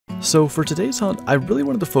So for today's hunt, I really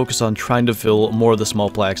wanted to focus on trying to fill more of the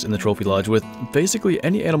small plaques in the trophy lodge with basically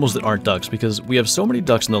any animals that aren't ducks, because we have so many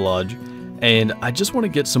ducks in the lodge, and I just want to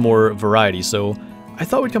get some more variety. So I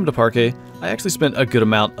thought we'd come to Parque. I actually spent a good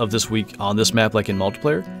amount of this week on this map, like in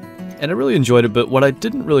multiplayer, and I really enjoyed it, but what I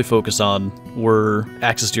didn't really focus on were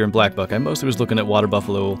axis deer and blackbuck. I mostly was looking at water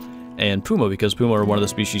buffalo and puma, because puma are one of the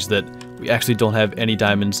species that we actually don't have any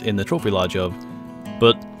diamonds in the trophy lodge of.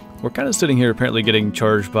 But we're kind of sitting here apparently getting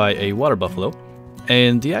charged by a water buffalo,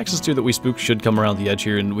 and the axis deer that we spooked should come around the edge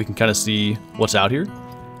here and we can kind of see what's out here.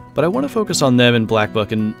 But I want to focus on them and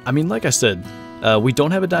blackbuck, and I mean, like I said, we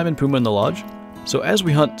don't have a diamond puma in the lodge, so as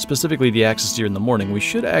we hunt specifically the axis deer in the morning, we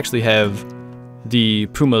should actually have the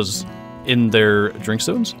pumas in their drink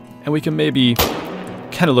zones, and we can maybe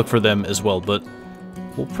kind of look for them as well, but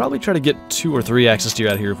we'll probably try to get 2 or 3 axis deer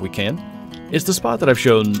out here if we can. It's the spot that I've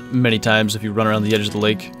shown many times. If you run around the edge of the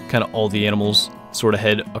lake, kind of all the animals sort of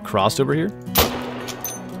head across over here.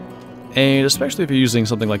 And especially if you're using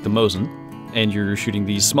something like the Mosin, and you're shooting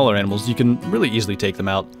these smaller animals, you can really easily take them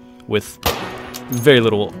out with very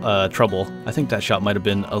little trouble. I think that shot might have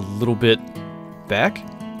been a little bit back,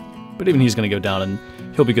 but even he's going to go down and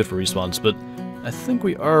he'll be good for respawns. But I think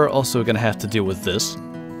we are also going to have to deal with this.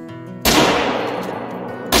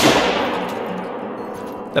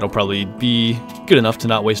 That'll probably be good enough to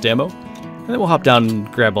not waste ammo. And then we'll hop down and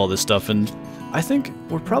grab all this stuff, and I think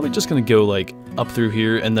we're probably just going to go like up through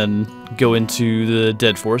here and then go into the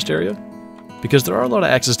dead forest area, because there are a lot of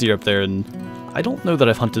axis deer up there, and I don't know that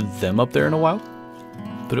I've hunted them up there in a while.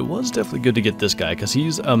 But it was definitely good to get this guy, because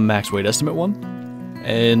he's a max weight estimate one,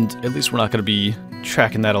 and at least we're not going to be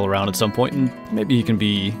tracking that all around at some point, and maybe he can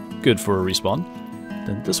be good for a respawn.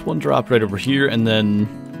 Then this one dropped right over here, and then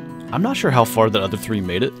I'm not sure how far the other 3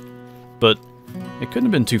 made it, but it couldn't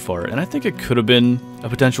have been too far, and I think it could have been a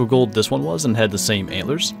potential gold. This one was, and had the same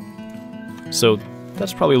antlers. So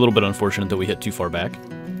that's probably a little bit unfortunate that we hit too far back.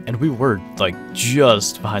 And we were, like,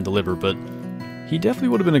 just behind the liver, but he definitely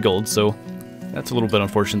would have been a gold, so that's a little bit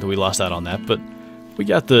unfortunate that we lost out on that, but we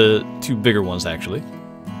got the 2 bigger ones, actually.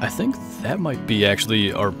 I think that might be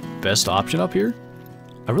actually our best option up here.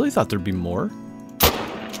 I really thought there'd be more.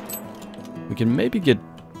 We can maybe get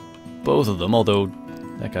both of them, although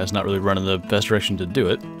that guy's not really running the best direction to do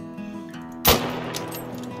it.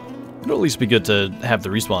 It'll at least be good to have the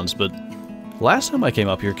respawns, but last time I came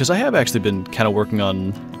up here, because I have actually been kind of working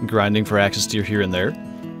on grinding for axis deer here and there,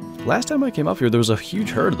 last time I came up here there was a huge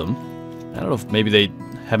herd of them. I don't know if maybe they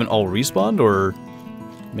haven't all respawned, or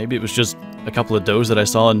maybe it was just a couple of does that I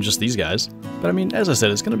saw in just these guys. But I mean, as I said,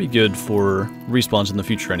 it's going to be good for respawns in the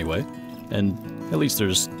future anyway, and at least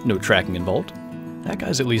there's no tracking involved. That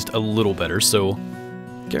guy's at least a little better, so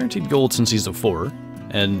guaranteed gold since he's a 4,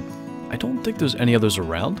 and I don't think there's any others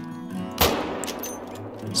around.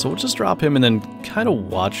 So we'll just drop him and then kind of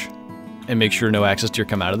watch and make sure no axis deer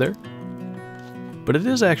come out of there. But it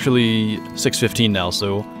is actually 6:15 now,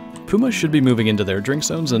 so pumas should be moving into their drink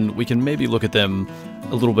zones, and we can maybe look at them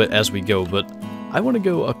a little bit as we go, but I want to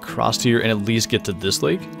go across here and at least get to this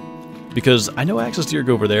lake, because I know axis deer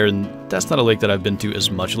go over there, and that's not a lake that I've been to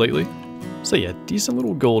as much lately. So yeah, decent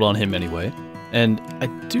little gold on him anyway. And I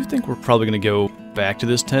do think we're probably going to go back to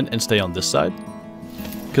this tent and stay on this side,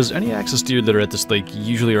 because any axis deer that are at this lake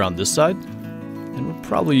usually are on this side. And we're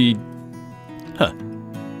probably...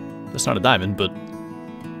 that's not a diamond, but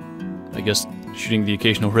I guess shooting the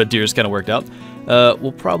occasional red deer has kind of worked out.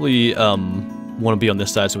 We'll probably want to be on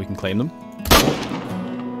this side so we can claim them.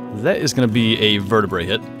 That is going to be a vertebrae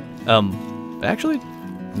hit. Actually,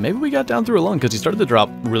 maybe we got down through a lung, because he started to drop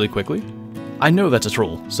really quickly. I know that's a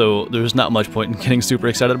troll, so there's not much point in getting super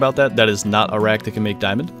excited about that. That is not a rack that can make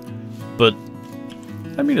diamond. But,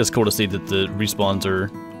 I mean, it's cool to see that the respawns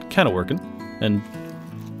are kind of working. And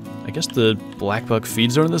I guess the blackbuck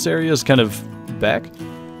feed zone in this area is kind of back,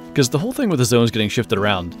 because the whole thing with the zones getting shifted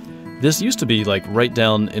around, this used to be, like, right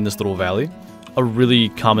down in this little valley, a really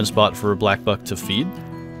common spot for a blackbuck to feed.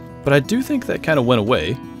 But I do think that kind of went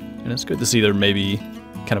away, and it's good to see they're maybe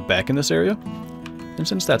kind of back in this area. And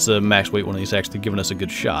since that's a max weight one, he's actually giving us a good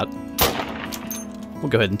shot, we'll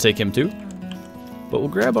go ahead and take him too. But we'll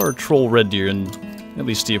grab our troll red deer and at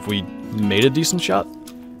least see if we made a decent shot.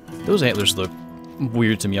 Those antlers look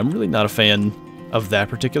weird to me. I'm really not a fan of that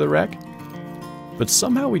particular rack. But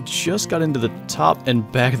somehow we just got into the top and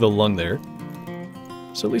back of the lung there.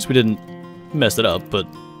 So at least we didn't mess it up, but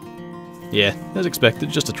yeah, as expected,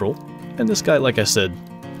 just a troll. And this guy, like I said,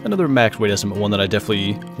 another max weight estimate one that I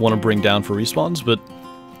definitely want to bring down for respawns, but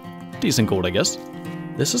decent gold, I guess.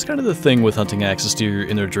 This is kind of the thing with hunting axis deer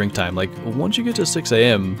in their drink time. Like, once you get to 6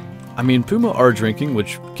 AM, I mean, puma are drinking,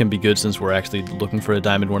 which can be good since we're actually looking for a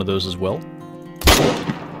diamond one of those as well.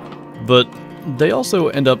 But they also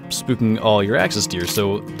end up spooking all your axis deer,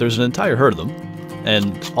 so there's an entire herd of them,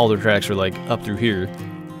 and all their tracks are like up through here.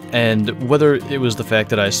 And whether it was the fact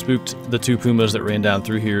that I spooked the 2 pumas that ran down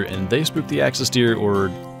through here and they spooked the axis deer, or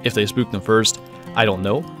if they spooked them first, I don't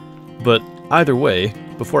know. But either way,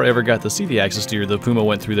 before I ever got to see the axis deer, the puma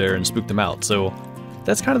went through there and spooked them out. So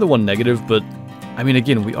that's kind of the one negative, but I mean,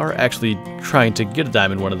 again, we are actually trying to get a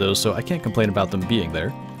diamond one of those, so I can't complain about them being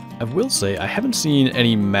there. I will say I haven't seen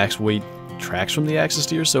any max weight tracks from the axis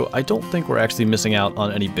deer, so I don't think we're actually missing out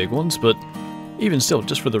on any big ones, but even still,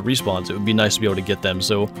 just for the respawns, it would be nice to be able to get them.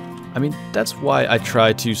 So, I mean, that's why I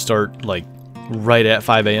try to start, like, right at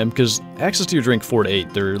 5 a.m., because axis deer drink 4 to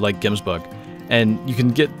 8, they're like Gemsbug, and you can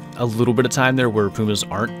get a little bit of time there where pumas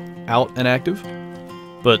aren't out and active,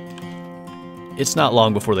 but it's not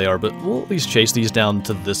long before they are. But we'll at least chase these down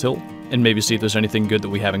to this hill, and maybe see if there's anything good that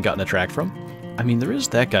we haven't gotten a track from. I mean, there is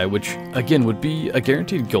that guy, which, again, would be a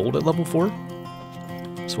guaranteed gold at level 4.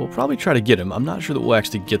 So we'll probably try to get him. I'm not sure that we'll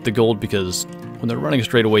actually get the gold, because when they're running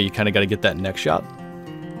straight away, you kind of got to get that next shot.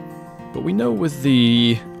 But we know with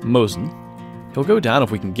the Mosin, he'll go down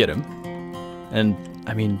if we can get him. And,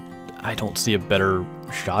 I mean, I don't see a better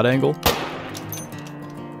shot angle.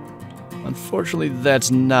 Unfortunately,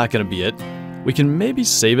 that's not going to be it. We can maybe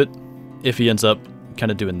save it if he ends up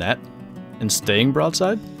kind of doing that and staying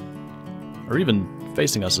broadside. Or even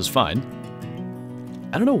facing us is fine.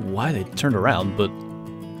 I don't know why they turned around, but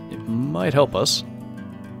it might help us.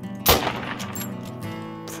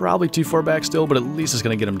 Probably too far back still, but at least it's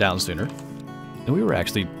going to get him down sooner. And we were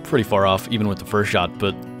actually pretty far off even with the first shot,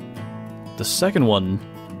 but the second one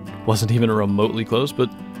wasn't even remotely close.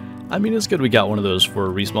 But I mean, it's good we got one of those for a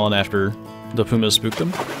respawn after the pumas spooked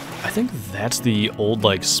them. I think that's the old,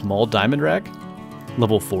 like, small diamond rack,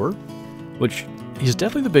 level 4, which he's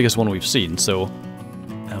definitely the biggest one we've seen, so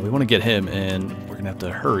we want to get him, and we're going to have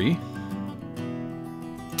to hurry,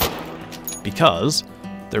 because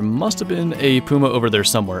there must have been a puma over there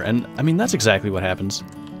somewhere, and I mean, that's exactly what happens.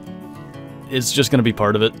 It's just going to be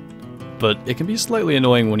part of it, but it can be slightly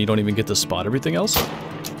annoying when you don't even get to spot everything else.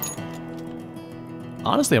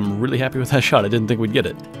 Honestly, I'm really happy with that shot. I didn't think we'd get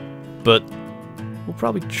it, but we'll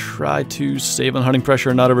probably try to save on hunting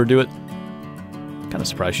pressure and not overdo it. Kind of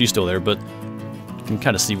surprised she's still there, but you can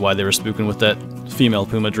kind of see why they were spooking with that female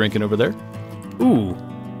puma drinking over there. Ooh.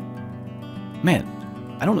 Man,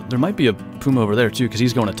 I don't know. There might be a puma over there too, because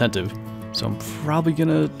he's going attentive. So I'm probably going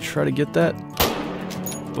to try to get that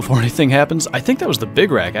before anything happens. I think that was the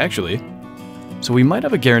big rack, actually. So we might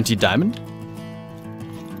have a guaranteed diamond.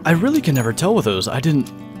 I really can never tell with those. I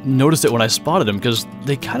didn't notice it when I spotted them, because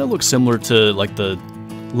they kind of look similar to, like, the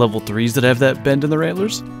level 3s that have that bend in their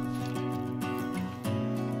antlers.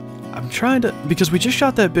 I'm trying to, because we just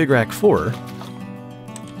shot that big rack 4.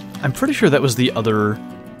 I'm pretty sure that was the other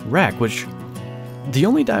rack, which the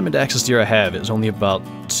only diamond axis deer I have is only about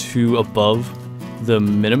 2 above the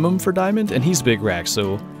minimum for diamond, and he's big rack,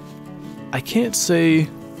 so I can't say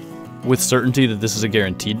with certainty that this is a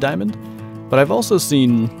guaranteed diamond, but I've also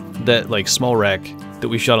seen that, like, small rack that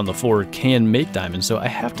we shot on the 4 can make diamonds, so I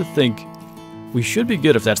have to think we should be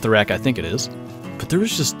good if that's the rack I think it is. But there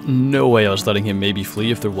was just no way I was letting him maybe flee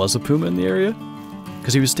if there was a puma in the area,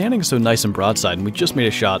 because he was standing so nice and broadside, and we just made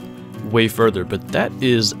a shot way further. But that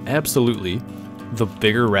is absolutely the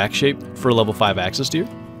bigger rack shape for a level 5 axis deer,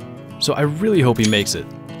 so I really hope he makes it.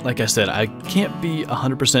 Like I said, I can't be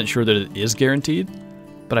 100% sure that it is guaranteed,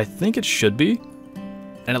 but I think it should be.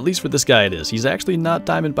 And at least for this guy it is. He's actually not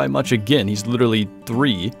diamond by much again. He's literally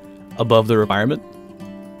 3 above the requirement.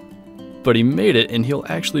 But he made it, and he'll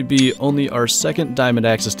actually be only our 2nd diamond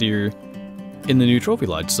axis deer in the new trophy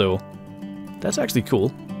lodge, so that's actually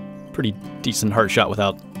cool. Pretty decent heart shot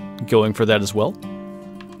without going for that as well.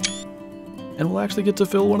 And we'll actually get to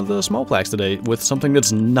fill one of the small plaques today with something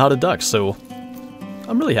that's not a duck, so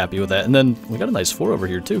I'm really happy with that. And then we got a nice 4 over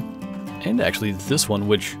here too. And actually this one,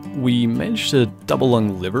 which we managed to double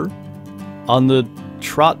lung liver on the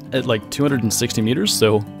trot at like 260 meters,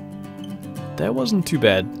 so that wasn't too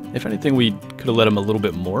bad. If anything, we could have let him a little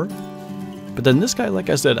bit more. But then this guy,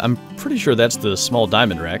 like I said, I'm pretty sure that's the small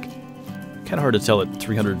diamond rack. Kind of hard to tell at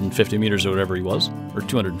 350 meters or whatever he was, or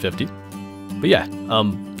 250. But yeah,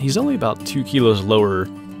 he's only about 2 kilos lower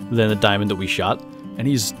than the diamond that we shot, and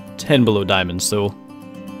he's 10 below diamond, so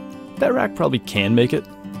that rack probably can make it.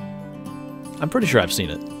 I'm pretty sure I've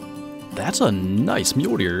seen it. That's a nice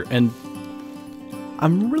mule deer, and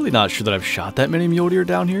I'm really not sure that I've shot that many mule deer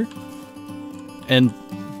down here. And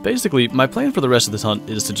basically, my plan for the rest of this hunt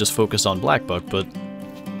is to just focus on Blackbuck, but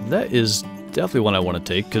that is definitely one I want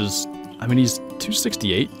to take, because I mean, he's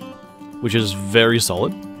 268, which is very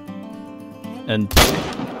solid. And,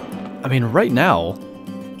 I mean, right now,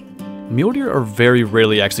 mule deer are very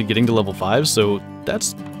rarely actually getting to level 5, so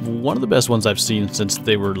that's one of the best ones I've seen since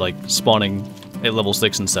they were, like, spawning at level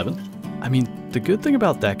 6 and 7. I mean, the good thing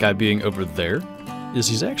about that guy being over there is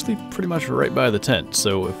he's actually pretty much right by the tent,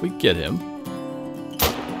 so if we get him,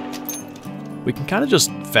 we can kind of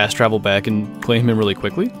just fast travel back and claim him really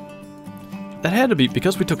quickly. That had to be,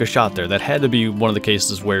 because we took a shot there, that had to be one of the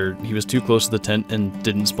cases where he was too close to the tent and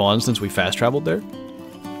didn't spawn since we fast traveled there.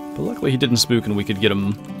 But luckily he didn't spook and we could get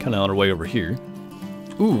him kind of on our way over here.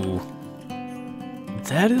 Ooh.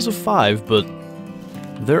 That is a 5, but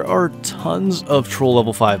there are tons of troll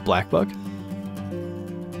level 5 Blackbuck.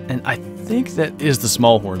 And I think that is the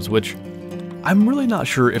small horns, which I'm really not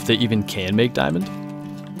sure if they even can make diamond.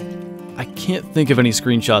 I can't think of any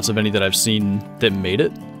screenshots of any that I've seen that made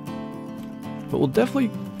it. But we'll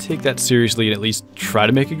definitely take that seriously and at least try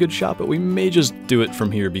to make a good shot, but we may just do it from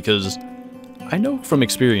here because I know from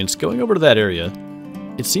experience, going over to that area,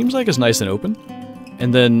 it seems like it's nice and open,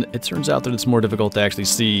 and then it turns out that it's more difficult to actually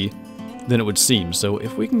see than it would seem. So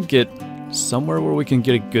if we can get somewhere where we can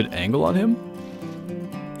get a good angle on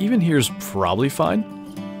him, even here's probably fine.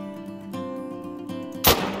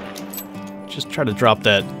 Just try to drop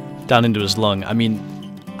that down into his lung. I mean,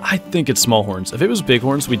 I think it's small horns. If it was big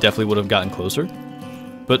horns, we definitely would have gotten closer.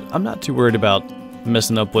 But I'm not too worried about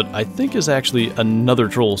messing up what I think is actually another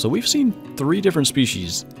troll. So we've seen 3 different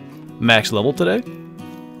species max level today.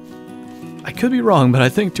 I could be wrong, but I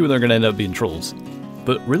think 2 of them are going to end up being trolls.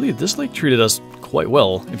 But really, this lake treated us quite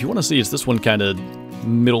well. If you want to see, it's this one kind of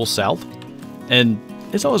middle south. And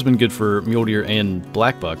it's always been good for mule deer and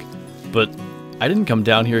blackbuck. But I didn't come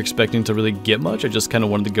down here expecting to really get much. I just kind of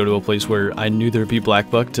wanted to go to a place where I knew there'd be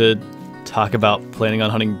blackbuck to talk about planning on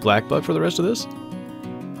hunting blackbuck for the rest of this.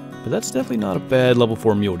 But that's definitely not a bad level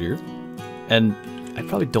 4 mule deer. And I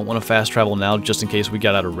probably don't want to fast travel now just in case we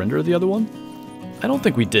got out of render the other one. I don't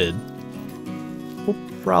think we did. We'll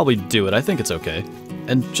probably do it. I think it's okay.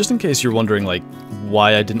 And just in case you're wondering like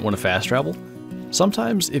why I didn't want to fast travel,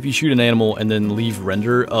 sometimes if you shoot an animal and then leave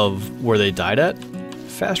render of where they died at,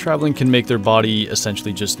 fast traveling can make their body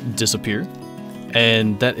essentially just disappear,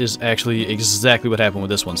 and that is actually exactly what happened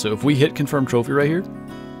with this one. So if we hit confirm trophy right here,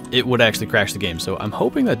 it would actually crash the game. So I'm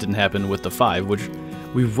hoping that didn't happen with the 5, which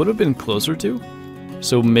we would have been closer to,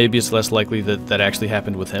 so maybe it's less likely that that actually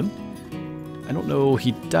happened with him. I don't know,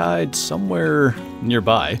 he died somewhere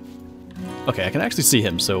nearby. Okay, I can actually see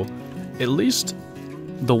him, so at least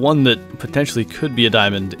the one that potentially could be a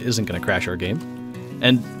diamond isn't going to crash our game.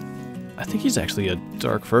 And I think he's actually a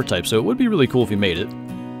dark fur type, so it would be really cool if he made it.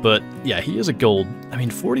 But yeah, he is a gold. I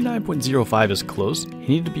mean, 49.05 is close. He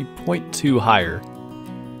needed to be 0.2 higher.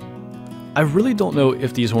 I really don't know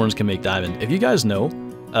if these horns can make diamond. If you guys know,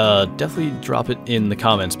 definitely drop it in the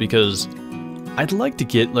comments, because I'd like to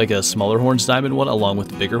get like a smaller horns diamond one along with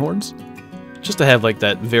the bigger horns, just to have like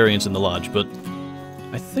that variance in the lodge. But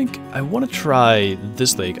I think I want to try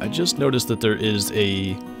this lake. I just noticed that there is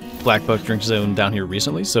a blackbuck drink zone down here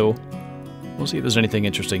recently, so we'll see if there's anything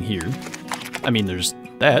interesting here. I mean, there's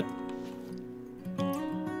that.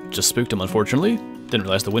 Just spooked him, unfortunately. Didn't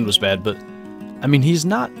realize the wind was bad, but I mean, he's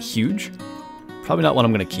not huge. Probably not one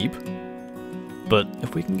I'm going to keep. But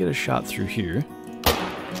if we can get a shot through here,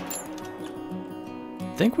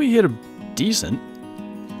 I think we hit a decent.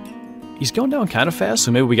 He's going down kind of fast,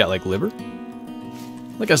 so maybe we got like liver.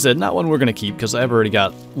 Like I said, not one we're going to keep because I've already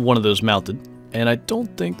got one of those mounted. And I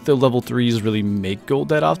don't think the level 3s really make gold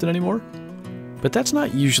that often anymore. But that's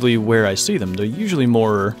not usually where I see them. They're usually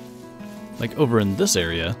more like over in this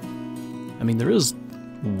area. I mean, there is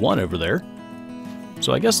one over there.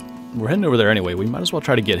 So I guess we're heading over there anyway. We might as well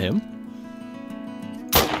try to get him.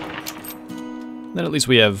 Then at least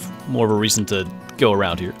we have more of a reason to go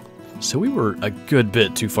around here. So we were a good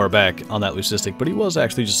bit too far back on that leucistic, but he was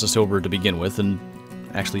actually just a silver to begin with, and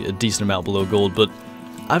actually a decent amount below gold. But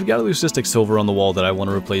I've got a leucistic silver on the wall that I want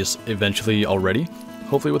to replace eventually already,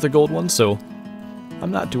 hopefully with a gold one, so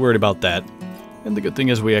I'm not too worried about that. And the good thing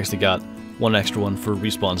is we actually got one extra one for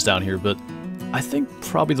respawns down here, but I think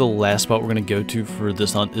probably the last spot we're going to go to for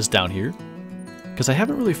this hunt is down here, because I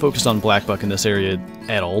haven't really focused on blackbuck in this area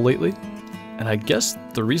at all lately. And I guess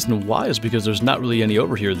the reason why is because there's not really any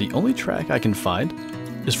over here. The only track I can find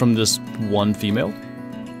is from this one female.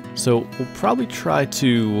 So we'll probably try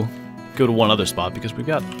to go to one other spot because we've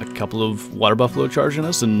got a couple of water buffalo charging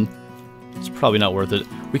us and it's probably not worth it.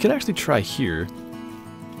 We could actually try here.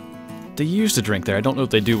 They used to drink there. I don't know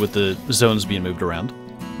what they do with the zones being moved around.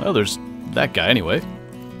 Well, there's that guy anyway.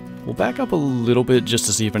 We'll back up a little bit just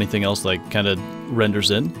to see if anything else like kind of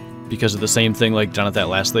renders in. because of the same thing like down at that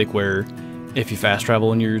last lake where if you fast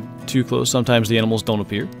travel and you're too close, sometimes the animals don't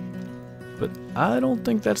appear. But I don't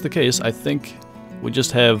think that's the case. I think we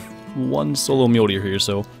just have one solo mule deer here,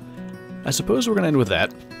 so I suppose we're going to end with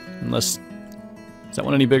that. Unless... is that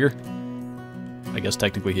one any bigger? I guess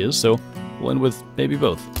technically he is, so we'll end with maybe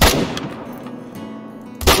both.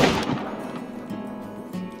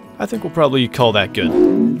 I think we'll probably call that good.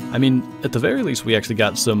 I mean, at the very least, we actually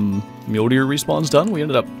got some mule deer respawns done. We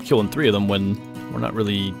ended up killing 3 of them when we're not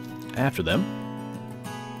really after them.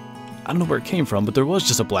 I don't know where it came from, but there was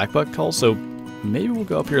just a blackbuck call, so maybe we'll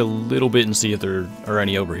go up here a little bit and see if there are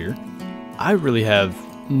any over here. I really have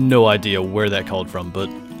no idea where that called from, but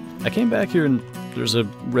I came back here and there's a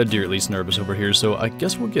red deer at least nervous over here, so I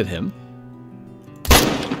guess we'll get him.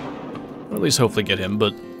 Or at least hopefully get him,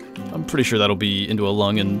 but I'm pretty sure that'll be into a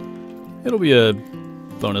lung and it'll be a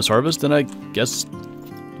bonus harvest, and I guess...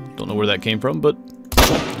 don't know where that came from, but...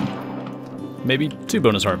 maybe 2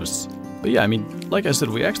 bonus harvests. But yeah, I mean, like I said,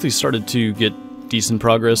 we actually started to get decent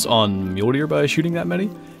progress on mule deer by shooting that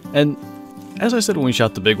many, and as I said when we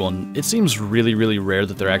shot the big one, it seems really, really rare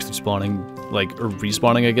that they're actually spawning, like, or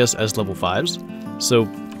respawning, I guess, as level 5s. So,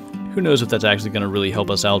 who knows if that's actually going to really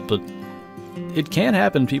help us out, but it can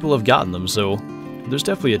happen. People have gotten them, so there's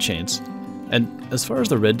definitely a chance. And as far as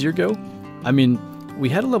the red deer go, I mean, we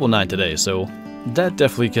had a level 9 today, so that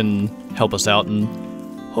definitely can help us out, and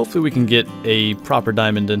hopefully we can get a proper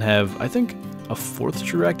diamond and have, I think, a 4th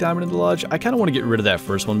true rack diamond in the lodge. I kind of want to get rid of that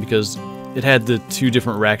first one because it had the 2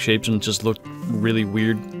 different rack shapes and it just looked really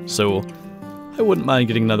weird, so I wouldn't mind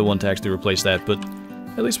getting another one to actually replace that, but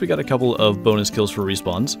at least we got a couple of bonus kills for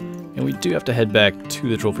respawns, and we do have to head back to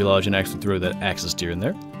the trophy lodge and actually throw that axis deer in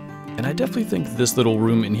there. And I definitely think this little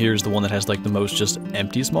room in here is the one that has like the most just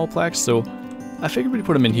empty small plaques, so I figured we'd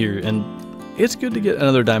put them in here, and it's good to get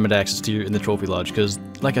another diamond axis deer in the trophy lodge, because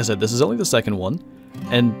like I said, this is only the 2nd one,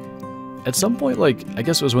 and at some point, like, I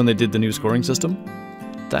guess it was when they did the new scoring system,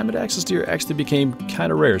 diamond axis deer actually became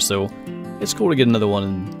kind of rare, so it's cool to get another one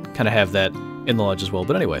and kind of have that in the lodge as well.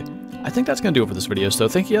 But anyway, I think that's going to do it for this video, so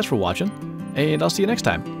thank you guys for watching, and I'll see you next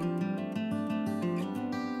time.